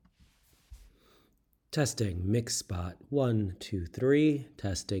Testing mix spot 1, 2, 3.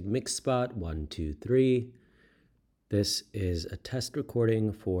 Testing mix spot 1, 2, 3. This is a test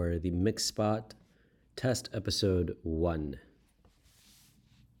recording for the mix spot test episode 1.